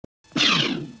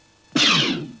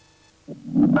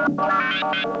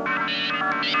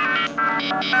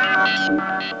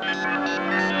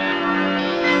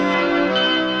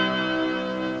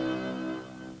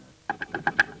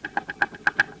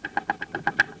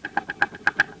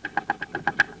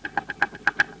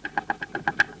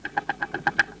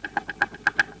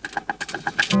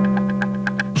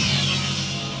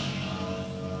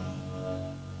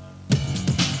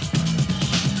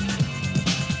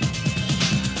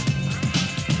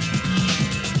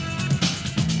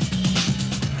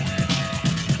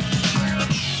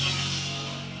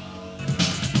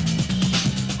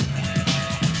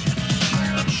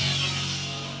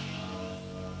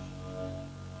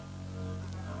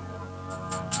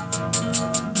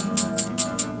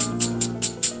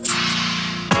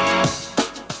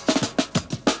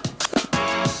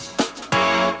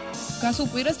გასულ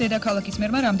კვირას დედაქალაქის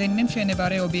მერმა რამდენიმე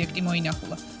მშენებარე ობიექტი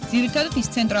მოინახულა. ძირითადად ის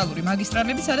ცენტრალური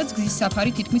მაგისტრალები, სადაც გზის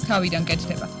საფარი თითქმის თავიდან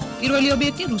კეთდება. პირველი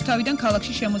ობიექტი რუსთავიდან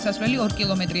ქალაქში შემოსასვლელი 2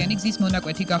 კილომეტრიანი გზის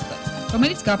მონაკვეთი გახდა,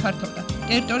 რომელიც გაფართოვდა.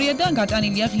 ტერიტორიიდან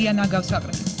გატანილია ღია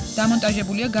ნაგავსაყრელი.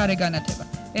 დამონტაჟებულია გარე განათება.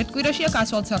 ერთ კვირაში აქ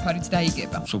ასფალტსაფარიც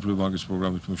დაიგება. სოფლიო ბანკის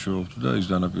პროგრამით მუშაობთ და ის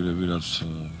დანაპირები, რაც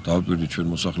დავაპირდით ჩვენ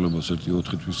მოსახლეობას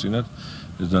 1-4 თვის წინათ,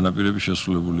 ეს დანაპირები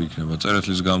შესრულებული იქნება.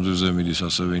 წერეთლის გამზირზე მიდის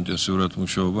ასევე ინტენსიურად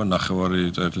მუშაობა, ნახევარი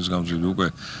წერეთლის გამზირი უკვე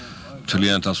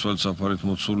მთლიანად ასფალტსაფარით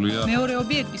მოცულია. მეორე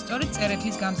ობიექტი სწორედ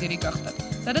წერეთლის გამზირი გახდა,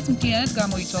 სადაც მთლიანად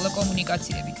გამოიცვალა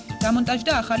კომუნიკაციები.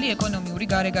 დამონტაჟდა ახალი ეკონომიური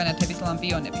გარე განათების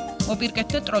ლამპიონები,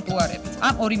 მოპირკეთდა ტროტუარებიც.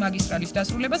 ამ ორი მაგისტრალის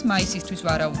დასრულებას მაისისთვის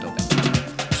ვარაუდობენ.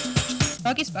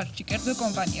 ბაკის პარკში კერძო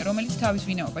კომპანია, რომელიც თავის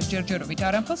ვინაობას ჯერჯერობით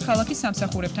არ ამხელს, ქალაქის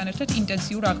სამსახურებთან ერთად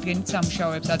ინტენსიურ აღდგენით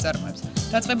სამუშაოებს აწარმოებს.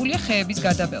 დაწყებულია ხეების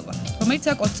გადაბელვა, რომელიც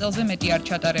აქ 20 წელზე მეტი არ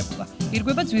ჩატარებულა.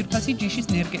 ირგვება ძვირფასი ჯიშის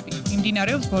ნერგები,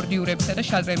 მიმდინარეობს ბორდიურებისა და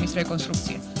შადრემის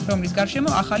რეკონსტრუქცია, რომლის გარშემო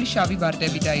ახალი შავი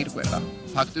ვარდები დაირგვება.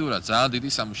 ფაქტიურად ძალიან დიდი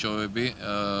სამუშაოები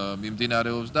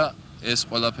მიმდინარეობს და ეს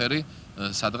ყველაფერი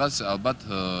სადღაც ალბათ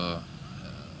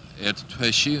ერთ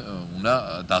თვეში უნდა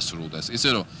დასრულდეს. ისე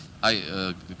რომ აი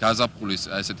გაზაფხულის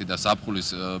ესეთი და საფხულის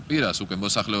პირას უკვე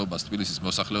მოსახლეობას, თბილისის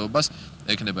მოსახლეობას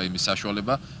ექნება იმის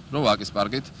საშუალება, რომ ვაკის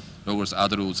პარკით, როგორც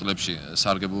ადრეულ წლებში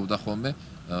სარგებლობდა ხოლმე,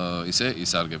 ისე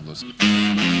ისარგებლოს.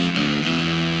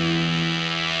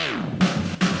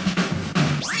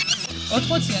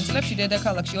 80-იან წლებში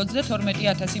დედაქალაქში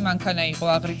 32,000 მანქანა იყო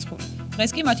აღრიცხული.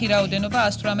 დღეს კი მათი რაოდენობა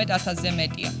 118,000-ზე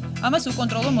მეტია. ამას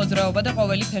უკონტროლო მოძრაობა და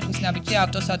ყოველი ფერხის ნაბიჯზე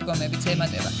ავტოსადგომებიც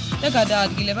ემატება და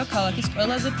გადაადგილება ქალაქის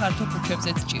ყველაზე ფართო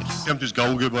ქუჩებზეც ჭირს. ჩემთვის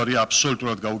გაუგებარია,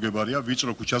 აბსოლუტურად გაუგებარია,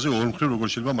 ვიწრო ქუჩაზე ორ მხრივ როგორ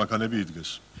შეიძლება მანქანები იდგეს.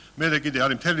 მერე კიდე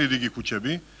არის მთელი რიგი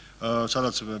ქუჩები,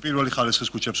 სადაც პირველი ხარისხის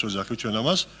ქუჩებს ვეძახით ჩვენ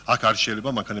ამას, აქ არ შეიძლება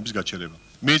მანქანების გაჩერება.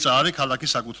 მეც არის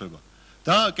ქალაქის საკუთრება.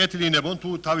 და კეთილინებონ თუ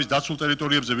თავის დაცულ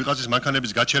ტერიტორიებზე ვიღაცის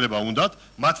მანქანების გაჩერება უნდათ,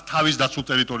 მათ თავის დაცულ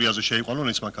ტერიტორიაზე შეიყვანონ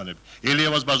ეს მანქანები.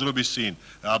 ელიევას ბაზრობის წინ,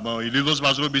 ლილოს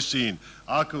ბაზრობის წინ,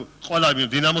 აქ ყველა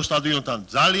დინამოს სტადიონთან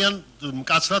ძალიან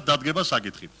მკაცრად დადგება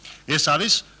საკითხი. ეს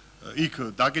არის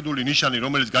იქ დაკიდული ნიშანი,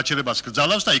 რომელიც გაჩერებას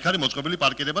გრძალავს და იქ არის მოწყობილი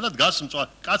პარკირება და დგას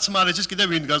კაცმარეცის კიდე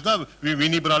ვინ დგას და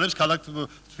ვინ იბრალებს ქალაქ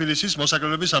თბილისის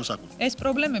მოსახლეობის სამსახურს. ეს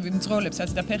პრობლემები მძღოლებსაც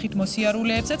და ფეხით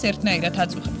მოსიარულეებსაც ერთნაირად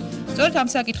აწუხებთ. სწორედ ამ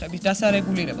საკითხების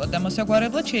დასარეგულირებლად და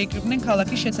მოსაგვარებლად შეიკრიბნენ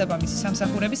ქალაქის შესაბამისი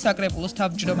სამსახურების საკრებულოს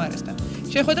თავმჯდომარესთან.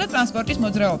 შეხვედრა ტრანსპორტის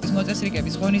მოძრაობის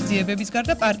მოწესრიგების ღონისძიებების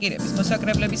გარდა პარკირების,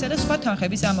 მოსაკრებლებისა და სხვა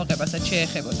თანხების ამოღებასაც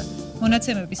შეეხებოდა.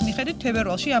 მონაცემების მიხედვით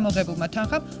თებერვალში ამოღებულმა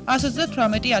თანხამ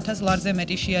 138,000 ლარზე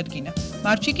მეტი შეადგინა.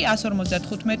 მარტში კი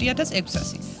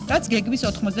 155,600, რაც გეგმის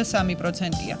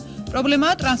 83%-ია.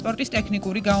 პრობლემაა ტრანსპორტის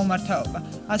ტექნიკური გაუმართავობა,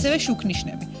 ასევე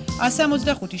შუქნიშნები.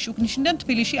 165 შუქნიშნიდან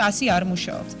თბილისში 100 არ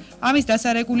მუშაობს. ამის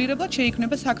დასარეგულირებლად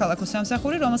შეიქმნება საქალაქო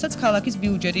სამსახური, რომელსაც ქალაქის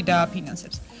ბიუჯეტი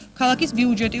დააფინანსებს. ქალაქის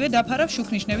ბიუჯეტივე დაფარავს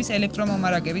შუქნიშნების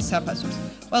ელექტრომომარაგების საფასურს.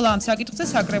 ყველა ამ საკითხზე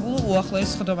საკრებულო უახლოეს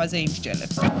სხდომაზე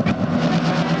იმსჯელებს.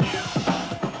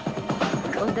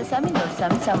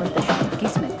 23-267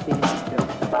 გისმენთ თბილისის დრო.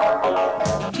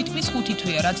 თითქმის 5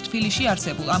 თვეა, რაც თბილისში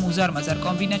არსებულ ამ უზარმაზარ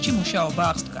კომბინატში მუშაობა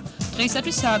აღსდგა.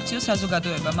 დღეისათვის სააქციო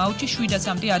საზოგადოება მაუჩი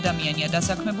 700-მდე ადამიანია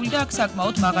დასაქმებული და აქ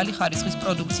საკმაოდ მაღალი ხარისხის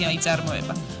პროდუქცია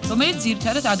იწარმოება, რომელიც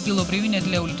ძირითადად ადგილობრივი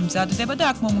ნედლეულით მზადდება და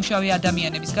აქ მომუშავე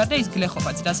ადამიანების გარდა ის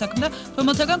გლეხობაც დასაქმდა,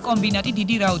 რომელთაგან კომბინატი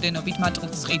დიდი რაოდენობით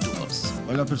მატყლს ყიდულობს.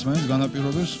 ყველაფერს მაინც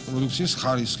განაპირობებს პროდუქციის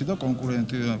ხარისხი და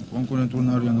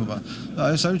კონკურენტუნარიანობა. და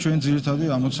ეს არის ჩვენი ძირითადი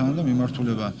ამოცანა და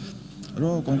მიმართულება.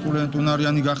 რომ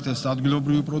კონკურენტუნარიანი გახდეს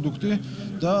ადგილობრივი პროდუქტი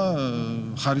და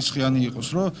ხარისხიანი იყოს,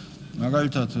 რომ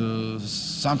მაგალითად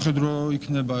სამხედრო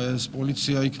იქნება ეს,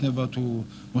 პოლიცია იქნება თუ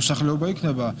მოსახლეობა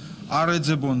იქნება, არ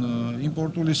ეძებონ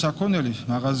იმპორტული საქონელი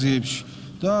მაღაზიებში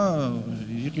და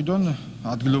იყიდონ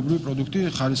ადგილობრივი პროდუქტი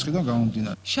ხარისხიდან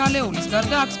გამომდინარე. შალეულის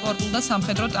გარდა აქ სპორტულ და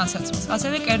სამხედრო ტანსაცმელს,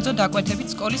 ასევე კერძო დაკვეთებით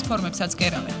სკოლის ფორმებსაც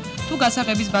კერავენ. თუ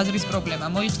გასაღების ბაზრის პრობლემა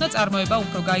მოიხსნა, წარმოება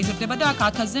უფრო გაიზრდება და აქ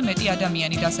 1000-ზე მეტი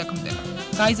ადამიანი დასაქმდება.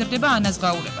 გაიზრდება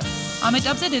ანაზღაურებაც. ამ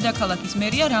ეტაპზე დედაქალაქის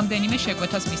მერია რამდენიმე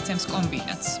შეკვეთას მისცემს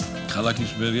კომბინატს.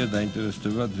 ქალაქის მერია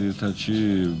დაინტერესდება ძირითადში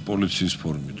პოლიციის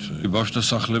ფორმით. ბავშვთა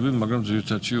სახლები, მაგრამ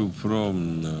ძირითადში უფრო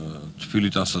თბილი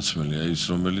ტანსაცმელია ის,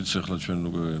 რომელიც ახლა ჩვენ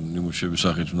უკვე ნიმუშების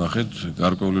სახით ვნახეთ,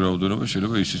 გარკვეული რაოდენობა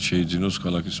შეიძლება ისიც შეიძინოს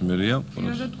ქალაქის მერია.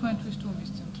 პირადად თქვენთვის თუ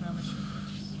მისცემთ რამეში?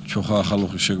 ჩოხა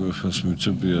ახალოხის შეკვეთას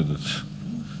მივცემ პირადად.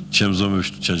 ჩემ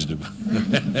ზომებში ჩაჯდება.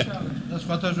 და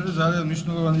სხვათა შორის ძალიან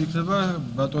მნიშვნელოვანი იქნება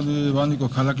ბატონი ვანიკო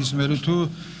ქალაქის მერი თუ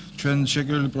ჩვენ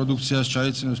შეკრებილი პროდუქციას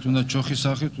ჩაიცნებს თუნდაც ჩოხის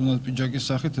სახით, თუნდაც პიჯაკის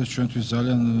სახით, ეს ჩვენთვის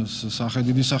ძალიან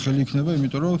დიდი სახელი იქნება,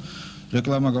 იმიტომ რომ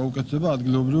რეკლამა გაუკეთდება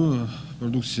ადგილობრივ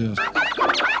პროდუქციას.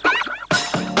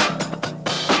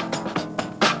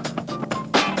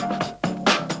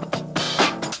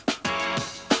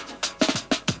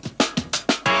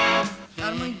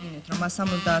 მას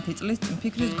 70 წლის წინ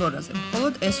ფიქრის გორაზე,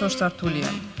 მხოლოდ ეს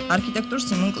ორსართულიანი არქიტექტორ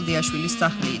სიმონ კლდიაშვილის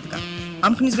სახლი იდგა.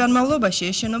 ამ ხნის განმავლობაში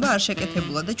ეს შენობა არ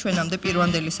შეკეთებულა და ჩვენამდე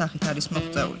პირვანდელი სახით არის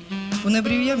მოღწეული.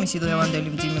 ბუნებრივია მისი დღევანდელი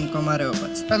მძიმე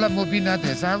მდგომარეობაც. ყველა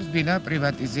მობინადრეს აქვს ბინა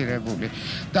პრივატიზირებული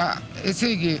და ესე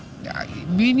იგი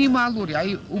მინიმალური,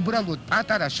 უბრალოდ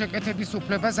პატარა შეკეთების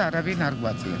უფლებას არავინ არ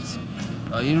გვაძლევს.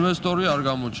 ინვესტორი არ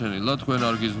გამოჩენილა, თქვენ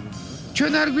არ გიზრუნებთ.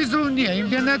 ჩვენ არ გვიზრუნია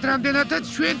იმდენად რამდენადაც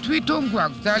ჩვენ თვითონ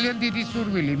გვაქვს ძალიან დიდი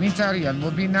სურვილი, ვინც არიან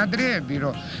მობინადრეები,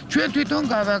 რომ ჩვენ თვითონ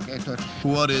გავაკეთოთ. თუ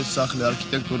არის ეს სახლი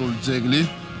არქიტექტურული ძეგლი,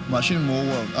 მაშინ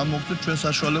მოგწევთ ჩვენ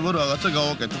საშუალება რომ რაღაცა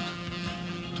გავაკეთოთ.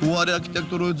 თუ არის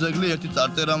არქიტექტურული ძეგლი, ერთი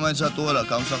წარწერა მაინც რატო არ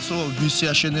აქვს ამ სახლს, რომ ვისი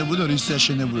აშენებოდა, რისი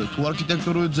აშენებოდა. თუ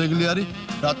არქიტექტურული ძეგლი არის,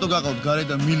 რატო გაყავთ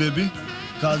გარედან მილები?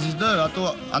 გაზის და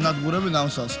რატო ანადგურებენ ამ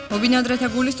სახლს? მობინადრეთა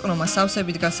გულისწყრომა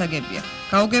სავსებით გასაგებია.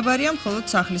 გაუგებარია მხოლოდ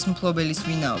სახლის მფლობელის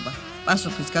ვინაობა.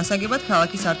 პასუხის გასაგებად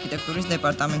ქალაქის არქიტექტურის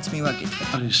დეპარტამენტს მივაკითხეთ.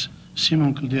 არის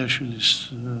სიმონ კლდიაშვილის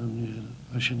მიერ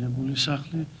აშენებული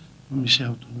სახლი, მისი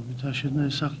ავტონომიით აშენდა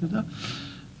ეს სახლი და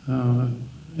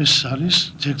ეს არის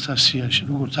ძეგლთა სიაში,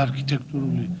 როგორც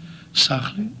არქიტექტურული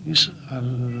სახლი, ის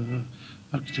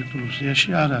არქიტექტურულ სიაში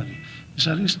არ არის. ეს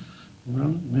არის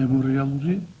უბრალოდ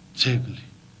მემორიალური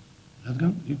ძეგლი.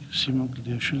 რადგან იქ სიმონ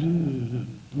კლდიაშვილი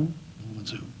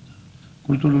მოღვაწეობდა.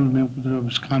 კულტურული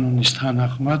მემკვიდრეობის კანონის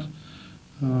თანახმად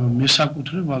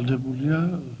მესაკუთრე ვალდებულია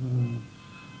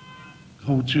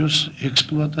გაუწიოს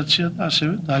ექსპლუატაცია და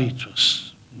ასევე დაიცვას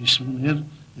მის მიერ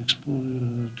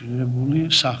ექსპლუატირებული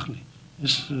სახლი.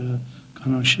 ეს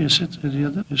კანონში ესე წერია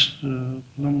და ეს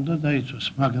ყველა უნდა დაიცვას,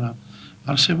 მაგრამ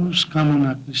არსებობს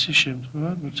გამონაკლისი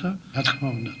შემთხვევა, როცა რა თქმა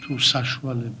უნდა თუ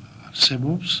საშუალება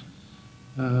არსებობს,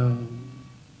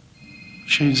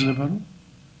 შეიძლება რომ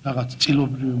რაღაც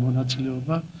წილობრივი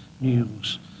მონაწილეობა მიიღოს,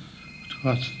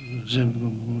 ვთქვათ,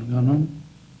 ზემდგომ ორგანომ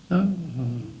და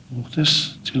მოხდეს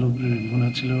წილობრივი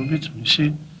მონაწილეობით მისი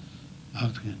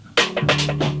აღდგენა.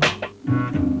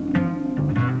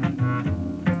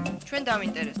 ჩვენ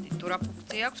დავინტერესდით, თუ რა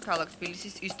ფუნქცია აქვს ქალაქ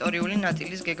თბილისის ისტორიული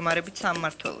ნაწილის გეგმარებით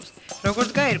სამმართველოს. როგორც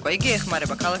გაირკვა, იგი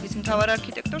ეხმარება ქალაქის მთავარ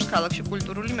არქიტექტორს ქალაქში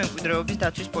კულტურული მემკვიდრეობის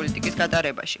დაცვის პოლიტიკის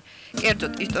გატარებაში.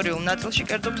 კერძოდ, ისტორიულ ნაწილში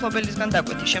კერძო მფლობელისგან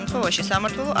დაკვეთის შემთხვევაში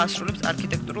სამმართველო ასრულებს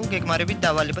არქიტექტურულ გეგმარებით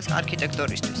დავალებას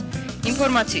არქიტექტორისთვის.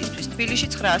 ინფორმაციისთვის, თბილისში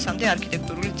 900-მდე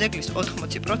არქიტექტურული ძეგლის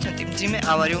 80% მძიმე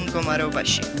ავარიულ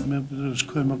მდგომარეობაში. მემკვიდრეობის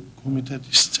ქვემო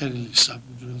კომიტეტის წერილის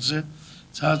საფუძველზე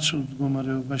ძალიან სულ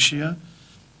მდგომარეობაშია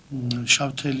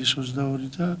შავთელის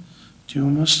 22 და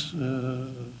დიუმას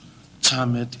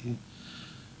 13.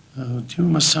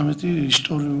 დიუმას 13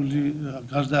 ისტორიული,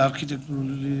 გარდა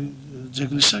არქიტექტურული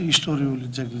ძეგლისა, ისტორიული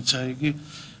ძეგლია, იგი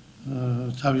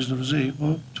თავის დროზე იყო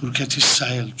თურქეთის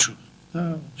საელჩო და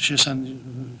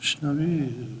შესანიშნავი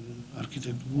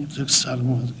არქიტექტურული ძეგლს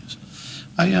წარმოადგენს.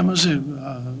 აი ამაზე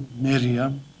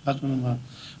მერია ბატონმა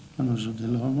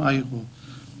ზოდელოვმა აიღო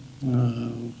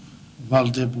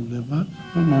ვალდებულება,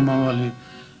 რომ მომავალი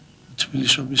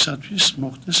თბილისობისათვის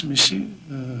მოხდეს მისი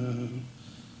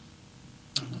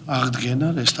აღდგენა,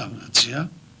 რესტავრაცია,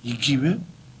 იგივე,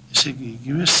 ესე იგი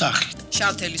იგივე სახით.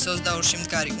 შავთელის 22-ში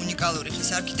მდგარი უნიკალური ხის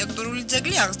არქიტექტურული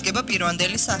ძეგლი აღსდგება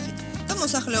პირვანდელი სახით და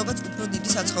მოსახლეობაც უფრო დიდი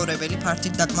საცხოვრებელი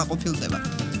ფართით დაკმაყოფილდება.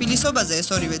 თბილისობაზე ეს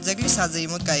ორივე ძეგლი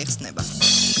საზეიმოდ გაიხსნება.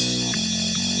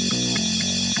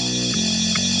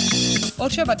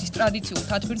 ორშაბათის ტრადიციულ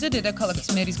თათბირზე დედაქალაქის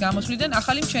მერის გამოსვლიდან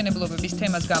ახალი მშენებლობების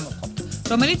თემას გამოვყოფთ,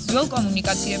 რომელიც ძველ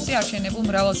კომუნიკაციებზე აშენებულ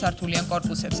მრავალსართულიან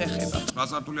კორპუსებს ეხება.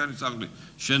 9-სართულიანი სახლი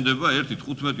შენდება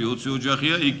 1-15-20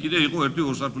 ოჯახია, იქ კიდე იყო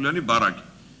 1-2-სართულიანი ბარაკი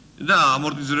და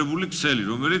ამორტიზირებული ქსელი,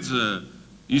 რომელიც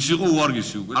ის იყო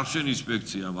უარგისი უკვე არხშენ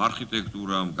ინსპექციამ,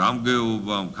 არქიტექტურამ,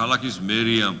 გამგეობამ, ქალაქის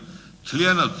მერიამ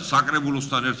მთლიანად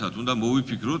საკრებულოსთან ერთად უნდა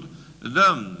მოვიფიქროთ და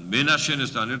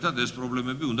მენაშენესთან ერთად ეს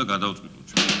პრობლემები უნდა გადავწყვიტოთ.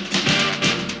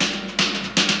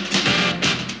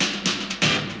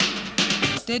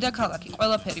 დედაქალაქი,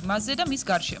 ყველაფერი მასზე და მის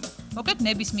გარშემო. მოკლედ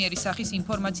ნებისმიერი სახის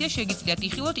ინფორმაცია შეგიძლიათ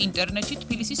იხილოთ ინტერნეტში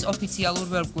თბილისის ოფიციალურ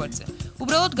ვებგვერდზე.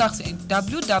 უბრალოდ გახსენით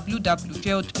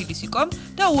www.geotbilisi.com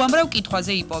და უამრავ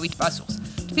კითხვაზე იპოვით პასუხს.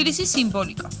 თბილისის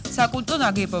სიმბოლიკა, საკულტო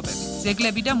ნაგებობები,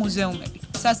 ძეგლები და მუზეუმები,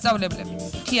 სასწავლებლები,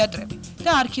 თეატრები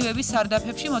და არქივების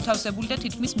სარდაფებში მოთავსებული და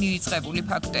თითქმის მივიწყებული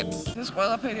ფაქტები. ეს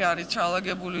ყველაფერი არის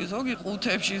ჩალაგებული ზოგი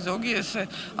ყუთებში, ზოგი ესე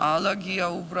ალაგია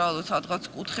უბრალოდ სადღაც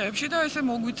კუთხეებში და ესე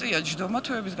მოგვიწია ჯდომა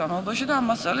თვეების განმავლობაში და ამ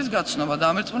მასალის გაცნობა.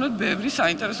 დამერწმუნეთ, ბევრი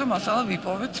საინტერესო მასალა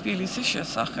ვიპოვეთ თბილისის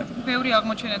შესახებ. ბევრი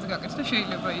აღმოჩენაც გაკეთდა და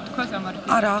შეიძლება ითქვას ამ არქივში.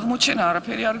 არა, აღმოჩენა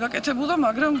არაფერი არ გაკეთებულა,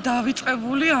 მაგრამ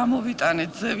დავიწყებული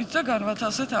ამოვიტანეთ ზევით და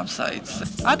განვათავსეთ ამ საიტზე.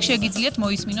 აქ შეგიძლიათ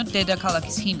მოისმინოთ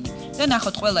დედაქალაქის ჰიმნი და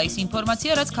ნახოთ ყველა ის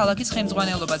ინფორმაცია, რაც ქალაქის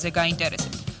ხელმძღვანელობაზე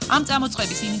გაინტერესებთ. ამ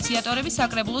წამოწყების ინიციატორები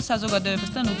საკრებულოს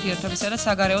საზოგადოებასთან ურთიერთობისა და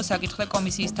საგარეო საკითხთა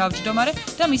კომისიის თავმჯდომარე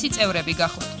და მისი წევრები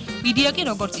გახლდათ. ვიდეო კი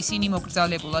როგორც ისინი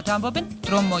მოკრძალებულად ამბობენ,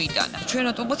 დრომ მოიტანა.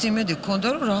 ჩვენათაც იმედი გქონდა,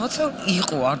 რომ რაღაცა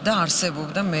იყო არ და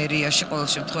არსებობდა მერიაში ყოველ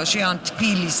შემთხვევაში ან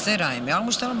თბილისზე რაიმე.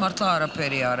 აღმოჩნდა, რომ მართლა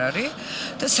არაფერი არ არის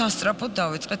და სასწრაფოდ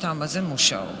დავიწყეთ ამაზე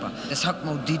მუშაობა.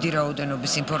 საკმაოდ დიდი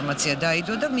რაოდენობის ინფორმაცია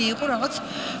დაიდო და მიიღო რაღაც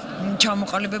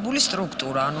ჩამოყალიბებული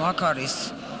სტრუქტურა, ანუ აქ არის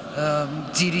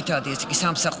ძირითადი ეს კი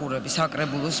სამსახურები,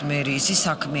 საკრებულოს მერიის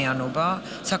საქმიანობა,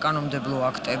 საკანონმდებლო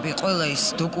აქტები, ყველა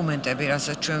ის დოკუმენტები,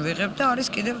 რასაც ჩვენ ვიღებთ და არის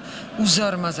კიდევ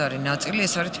უზარმაზარი ნაწილი,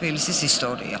 ეს არის თბილისის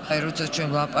ისტორია. აი როცა ჩვენ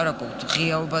ვლაპარაკობთ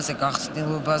ღიაობაზე,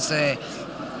 გახსნილობაზე,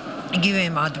 იგივე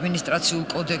იმ ადმინისტრაციულ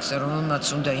კოდექსზე, რომელმაც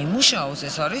უნდა იმუშაოს,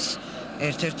 ეს არის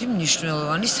ერთ-ერთი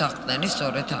მნიშვნელოვანი საყრდენი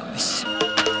სწორედ ამის.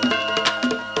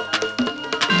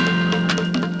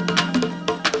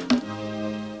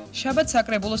 შაბათ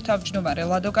საკრებულოს თავმჯდომარე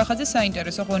ლადო კახაძე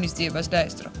საინტერესო ღონისძიებას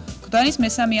დაესწრო. გდანის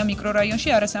მესამეა მიკრორაიონში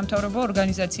არასამთავრობო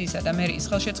ორგანიზაციისა და მერიის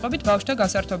ხელშეწყობით ბავშვთა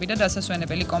გასართობი და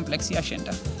დასასვენებელი კომპლექსი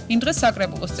აშენდა. იმ დღეს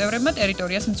საკრებულოს წევრებმა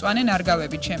ტერიტორიას მწვანე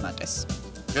ნარგავებით შემატეს.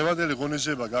 დღევანდელი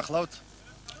ღონისძიება გახლავთ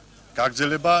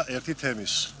გაგრძელება ერთი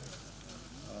თემის.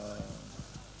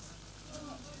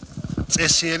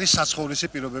 წესიერი საცხოვრისი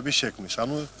პირობების შექმნის,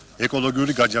 ანუ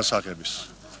ეკოლოგიური გაჯანსაღების.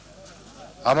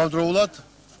 ამავდროულად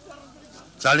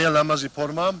ძალიან ლამაზი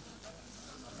ფორმა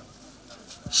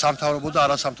სამთავრობო და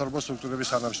არასამთავრობო სტრუქტურების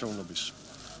თანამშრომლობის.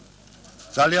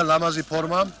 ძალიან ლამაზი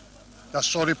ფორმა და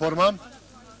სწორი ფორმა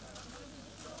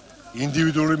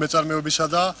ინდივიდუალური მეწარმეობისა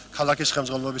და ქალაქის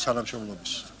ხელმძღვანელობის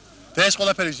თანამშრომლობის. და ეს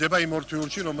ყველაფერი ხდება იმ ორ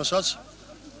თვიურში, რომელსაც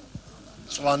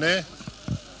მწვანე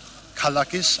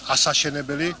ქალაქის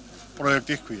ასაშენებელი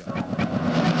პროექტი ჰქვია.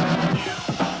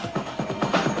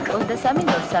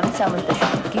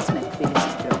 23:03:67 გისმენთ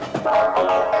თბილისის დრო.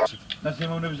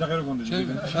 ნაციონალების აღერო კონდე.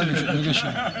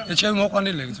 ჩემ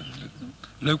მოყვანილი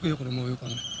ლევკი იყო რომ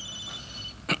მოვიყვანე.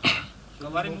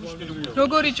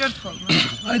 როგორი ჭერთ ხოლმე?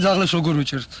 აი ძაღლებს როგორ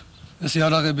ვიჭერთ? ეს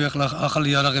იარაღები ახლა ახალი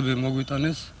იარაღები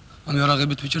მოგვიტანეს. ამ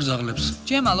იარაღებით ვიჭერ ძაღლებს.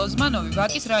 ჯემალ ოზმანოვი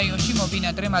ვაკის რაიონში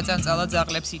მობინადრე მაწანწალა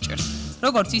ძაღლებს იჭერს.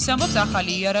 როგორც ის ამბობს,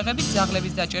 ახალი იარაღებით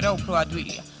ძაღლების დაჭერა უფრო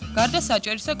ადვილია. გარდა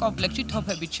საჭერისა კომპლექტში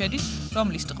თოფებით შედის,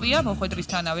 რომლის ტყვია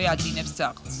მოხვედრისთანავე აძინებს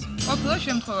ძაღლს. ყოფილა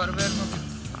შემთხვევა რომ ვერ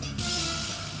მოგიწევს.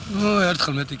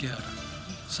 ერთხელ მეტი კი არა.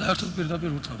 საერთოდ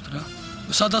პირდაპირ ვუთხოვთ რა.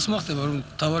 სადაც მოხდება რომ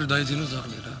თავარი დაიძინოს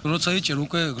ძაღლი რა. როცა იჭერ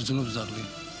უკვე გრძნობს ძაღლი.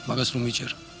 მაგას რომ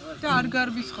იჭერ. და არ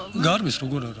გარბის ხოლმე. გარბის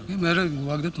როგორ არა. მე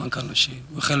ვაგდებ მანქანაში,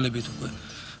 ხელებით უკვე.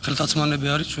 ხელთაცმანები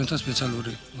არის ჩვენთან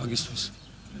სპეციალური მაგისტვის.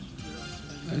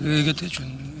 ეგეთი ჩვენ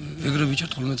ეგრე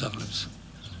ვიჭერთ ხოლმე ძაღლებს.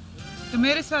 და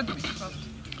მე სად ვიხავთ?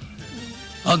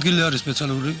 ადგილი არის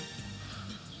სპეციალური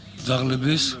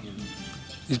ძაღლების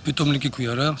ის პიტომნიკი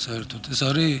ქვია რა, საერთოდ. ეს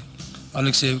არის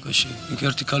ალექსეევკაში. იქ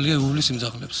ერთი ქალია უვლის იმ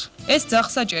ძაღლებს. ეს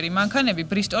ძაღლსაჭერი მანქანები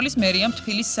ბრისტოლის მერიამ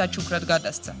თბილის საჩუქრად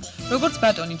გადასცა. როგორც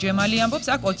ბატონი ჯემალი ამბობს,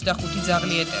 აქ 25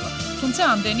 ძაღლი ეტევა. თუმცა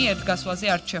ამდენი ერთ გასვლაზე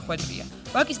არ შეხვედრია.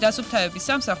 ვაკის დასუფთავების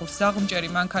სამსახურს ძაღლმჭერი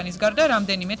მანქანის გარდა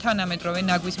რამდენიმე თანამედროვე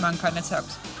ნაგვის მანქანაც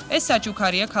აქვს. ეს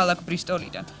საჩუქარია ქალაქ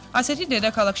ბრისტოლიდან. ასეთი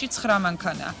დედაქალაქში 9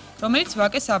 მანქანაა, რომელიც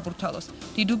ვაკეს აბურთალოს,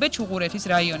 დიდუბე ჩუღურეთის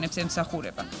რაიონებს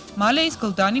ემსახურება. მალე ის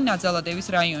გლდანი ნაძალადევის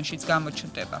რაიონშიც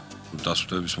გამოჩნდება.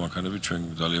 დასუფთავების მანქანები ჩვენ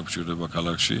ძალიან გვჭირდება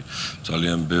ქალაქში.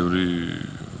 ძალიან ბევრი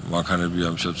მანქანები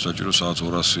ამისათვის საჭირო, სადაც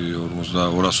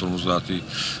 250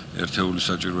 ერთეული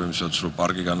საჭირო იმისათვის, რომ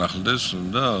პარკი განახლდეს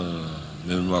და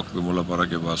მე მაქვს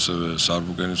მოლაპარაკება ასევე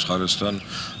სარბუგენის მხარესთან,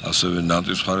 ასევე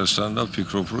ნანტის მხარესთან და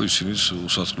ვფიქრობ, რომ ისინი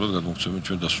უსასყიდლოდ გადმოგცემენ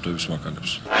ჩვენ დასუფთავების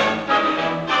მანქანებს.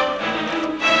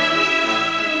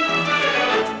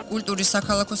 კულტურის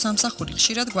საქალაქო სამსახური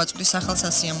ხშირად გვაწვდის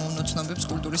ახალსასიამოვნო ცნობებს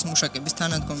კულტურის მუშაკების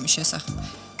თანადგომის შესახებ.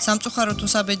 სამწუხაროდ თუ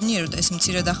საბედნიეროდ ეს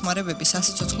მცირე დახმარებები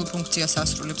სასიცოცხლო ფუნქციას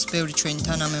ასრულებს ბევრი ჩვენი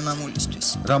თანამემამულისთვის.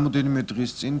 რამოდენიმე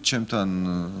დღის წინ ჩემთან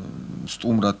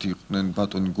სტუმრად იყვნენ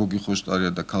ბატონი გოგი ხოშტარია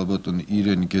და ქალბატონი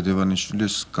ირენი გედევანიშვილი,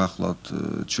 ეს გახლავთ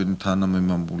ჩვენი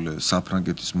თანამემამულე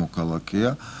საფრანგეთის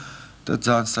მოქალაქეა და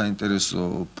ძალიან საინტერესო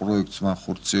პროექტს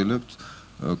ვახორციელებთ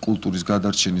კულტურის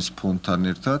გადარჩენის ფონდთან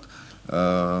ერთად.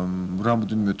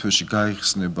 რამოდენიმე თვეში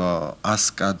გაიხსნება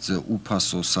 100 კადზე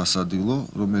უფასო სასადილო,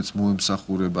 რომელიც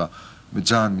მოემსახურება მე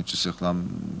ძალიან მიჭირს ახლა ამ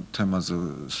თემაზე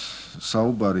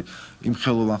საუბარი იმ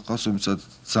ხელოვან ხალხს, რომელსაც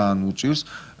ძალიან უჭირს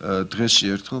დღეში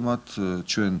ერთხელ მათ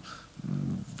ჩვენ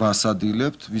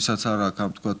ვასადილებთ, ვისაც არ აქვს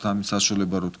ამ თქვა ამის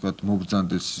საშუალება რომ თქვა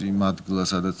მობრძანდეს იმ ადგილას,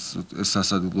 სადაც ეს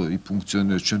სასადილო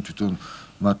იფუნქციონირებს, ჩვენ თვითონ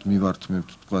მათ მივართმევთ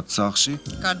თქვა სახლში.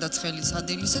 გარდა ცხელი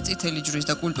სადილისა, წითელი ჯვრის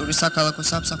და კულტურის საქალაქო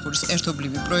სამსახურის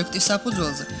ერთობლივი პროექტის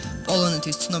საფუძველზე,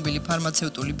 პოლონეთის ცნობილი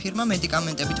ფარმაცევტული ფირმა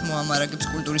მედიკამენტებით მოამარაგებს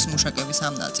კულტურის მუშაკების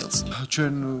ამ ნაწილს.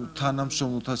 ჩვენ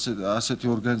თანამშრომლობთ ასეთი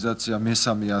ორგანიზაცია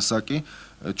მესამე ასაკი,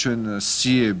 ჩვენ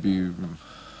სიები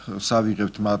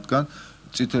სავიღებთ მათგან.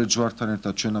 წითელ ჯვართან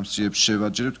ერთად ჩვენ ამ სიებს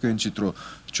შევაჯერებთ, გენჩით რომ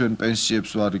ჩვენ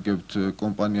პენსიებს ვარიგებთ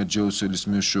კომპანია ჯეოსელის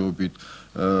მეშვეობით,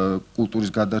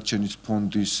 კულტურის გადარჩენის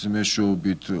ფონდის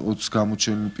მეშვეობით 20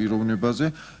 გამოჩენილ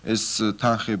პიროვნებაზე. ეს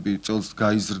თანხები წელს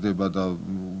გაიზრდება და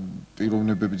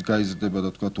პიროვნებებით გაიზრდება და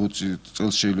თქვა 20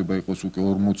 წელს შეიძლება იყოს უკვე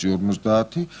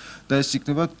 40-50 და ეს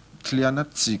იქნება მთლიანად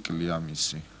ციკლი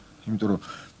ამისი. იმიტომ რომ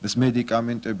ეს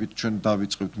მედიკამენტებით ჩვენ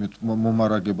დავიწყებთ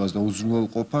მომარაგებას და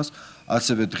უზრუნველყოფას,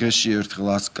 ასევე დღეში ერთხელ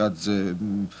 100 კადზე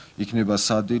იქნება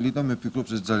სადილი და მე ვფიქრობ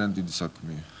ეს ძალიან დიდი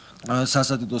საქმეა.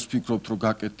 სასადილოს ვფიქრობთ რომ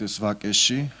გაკეთდეს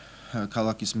ვაკეში,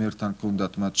 ქალაქის მერთან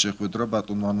ჰქონდათ მათ შეხვედრა,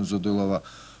 ბატონ ვანუზოდელავა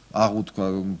აღუთქვა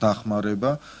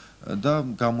დახმარება და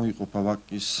გამოიყოფა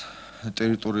ვაკის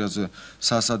ტერიტორიაზე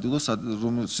სასადილო,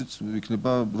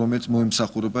 რომელიც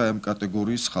მოემსახურება ამ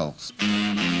კატეგორიის ხალხს.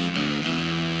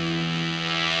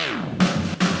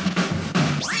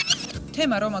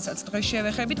 თემა, რომელსაც დღეს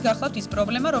შევეხებით, გახლავთ ის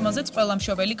პრობლემა, რომელზეც ყველა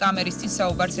მშობელი კამერის წინ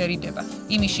საუბარს ერიდება.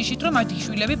 იმის შიშით, რომ მათი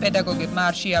შვილები პედაგოგებმა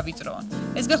არ შეავიწროონ.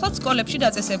 ეს გახლავთ სკოლებში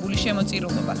დაწესებული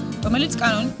შემოწირულობა, რომელიც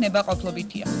კანონით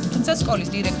ნებაყოფლობითია, თუმცა სკოლის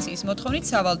დირექციის მოთხოვნით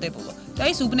სავალდებულო და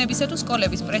ის უბნებისა თუ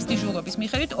სკოლების პრესტიჟულობის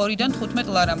მიხედვით 2-დან 15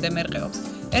 ლარამდე მერყეობს.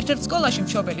 ერთ-ერთ სკოლაში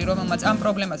მშობელი, რომელმაც ამ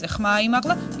პრობლემაზე ხმა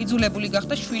აიმაღლა, იძულებული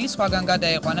გახდა შვილი სხვაგან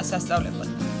გადაეყვანა სასწავლებლად.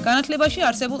 განათლებაში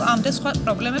არსებულ ამ და სხვა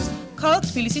პრობლემებს ქალაქ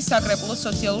თბილისის საკრებულოს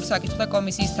სოციალურ საკითხთა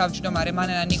კომისიის თავმჯდომარე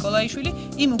მანანა ნიკოლაიშვილი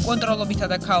იმ უკონტროლობითა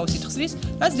და ქაოსით ხსნის,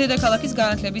 რაც დედაქალაქის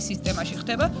განათლების სისტემაში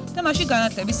ხდება და მასში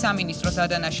განათლების სამინისტროს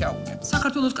ადანაშაულებს.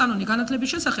 საქართველოს კანონი განათლების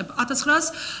შესახებ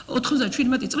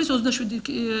 1997 წლის 27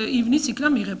 ივნისს იქნა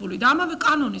მიღებული და ამავე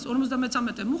კანონის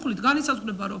 53 მუხლით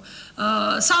განისაზღვრება, რომ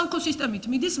საალკო სისტემით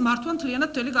მიდის მართვა მთლიანად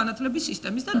მთელი განათლების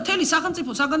სისტემის და მთელი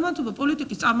სახელმწიფო საგანმანათლებლო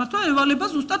პოლიტიკის წარმართვა ევალება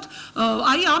ზუსტად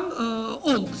აი ამ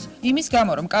ოლქს. იმის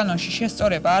გამო, რომ კანონში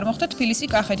შესწორება არ მოხდა, თბილისი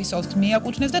კახეთის ოლქს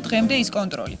მიაკუთვნეს და დღემდე ის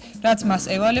კონტროლი, რაც მას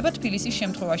ევალება თბილისის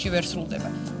შემთხვევაში ვერ სრულდება.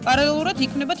 პარალელურად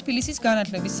იქმნება თბილისის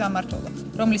განათლების სამმართველო,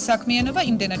 რომლის საქმიანობა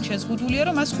იმდენად შეზღუდულია,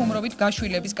 რომ მას ხუმრობით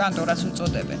გაშვილების კანტორას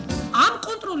უწოდებენ. ამ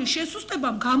კონტროლის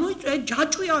შესუსტებამ გამოიწვია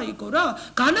ჯაჭვი აიგო რა,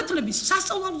 განათლების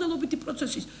სასწავლამზელობითი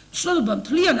პროცესის ცვლილება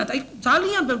მთლიანად, აი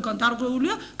ძალიან ბევრგან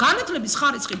დარღვეულია, განათლების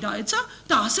ხარისხი დაეცა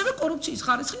და ასევე კორუფციის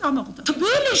ხარისხი ამაღლდა.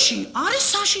 თბილისში არის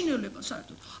საშინელება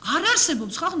საერთოდ. არ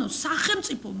არსებობს ხახნოს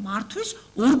სახელმწიფო მართვის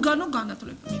ორგანო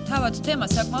განათლებაში. თავად თემა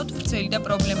საკმაოდ ვრცელი და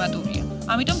პრობლემატურია.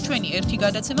 ამიტომ ჩვენი ერთი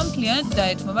გადაცემა მთლიანად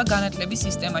დაეთმობა განათლების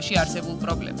სისტემაში არსებულ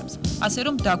პრობლემებს. ასე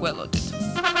რომ დაგველოდეთ.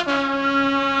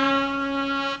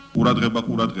 ყურადღება,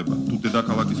 თუ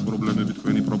დედაქალაქის პრობლემები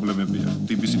თქვენი პრობლემებია.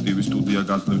 TBC-TV სტუდია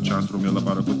გახლავთ ჩანს, რომ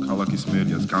ელაპარაკოთ ქალაქის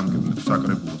მერიას, გამგებლებს,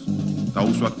 საკრებულოს.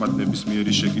 დაუსვათ მათ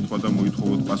ნებისმიერი შეკითხვა და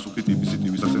მოითხოვოთ პასუხი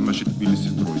TBC-TV-ს აცემაში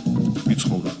თბილისის დროით.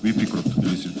 ვიცხოვროთ, ვიფიქროთ.